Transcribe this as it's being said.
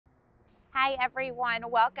Hi everyone,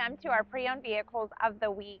 welcome to our pre-owned vehicles of the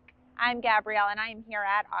week. I'm Gabrielle and I am here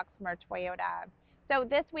at Oxmoor Toyota. So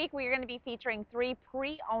this week we're going to be featuring three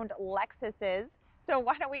pre-owned Lexuses. So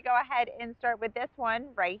why don't we go ahead and start with this one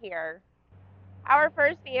right here. Our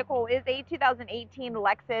first vehicle is a 2018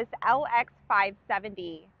 Lexus LX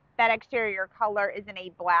 570. That exterior color is in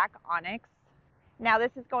a black onyx. Now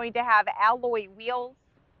this is going to have alloy wheels.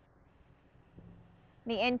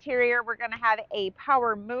 In the interior we're going to have a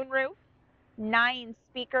power moonroof, 9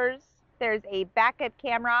 speakers. There's a backup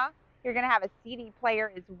camera. You're going to have a CD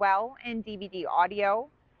player as well and DVD audio.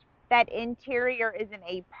 That interior is in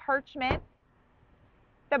a parchment.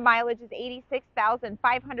 The mileage is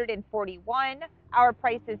 86,541. Our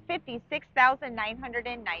price is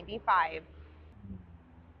 56,995.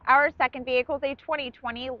 Our second vehicle is a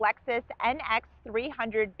 2020 Lexus NX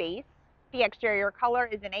 300 base. The exterior color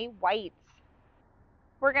is in a white.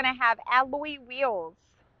 We're going to have alloy wheels,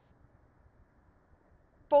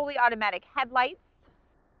 fully automatic headlights.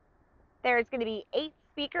 There's going to be 8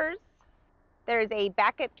 speakers. There's a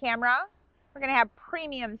backup camera. We're going to have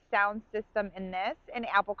premium sound system in this, and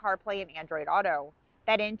Apple CarPlay and Android Auto.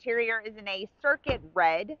 That interior is in a circuit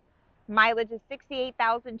red. Mileage is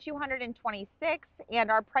 68,226, and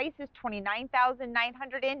our price is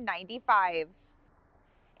 29,995.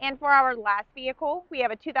 And for our last vehicle, we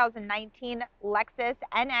have a 2019 Lexus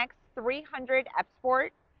NX 300 F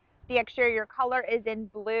Sport. The exterior color is in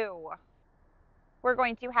blue. We're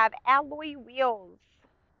going to have alloy wheels.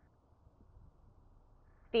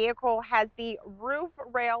 Vehicle has the roof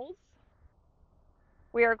rails.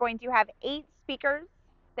 We are going to have 8 speakers.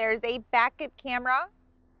 There's a backup camera.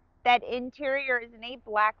 That interior is in a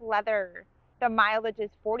black leather. The mileage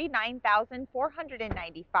is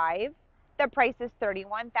 49,495. The price is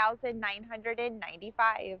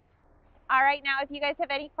 31,995. All right, now if you guys have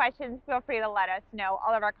any questions, feel free to let us know.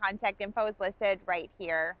 All of our contact info is listed right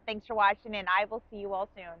here. Thanks for watching, and I will see you all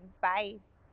soon. Bye.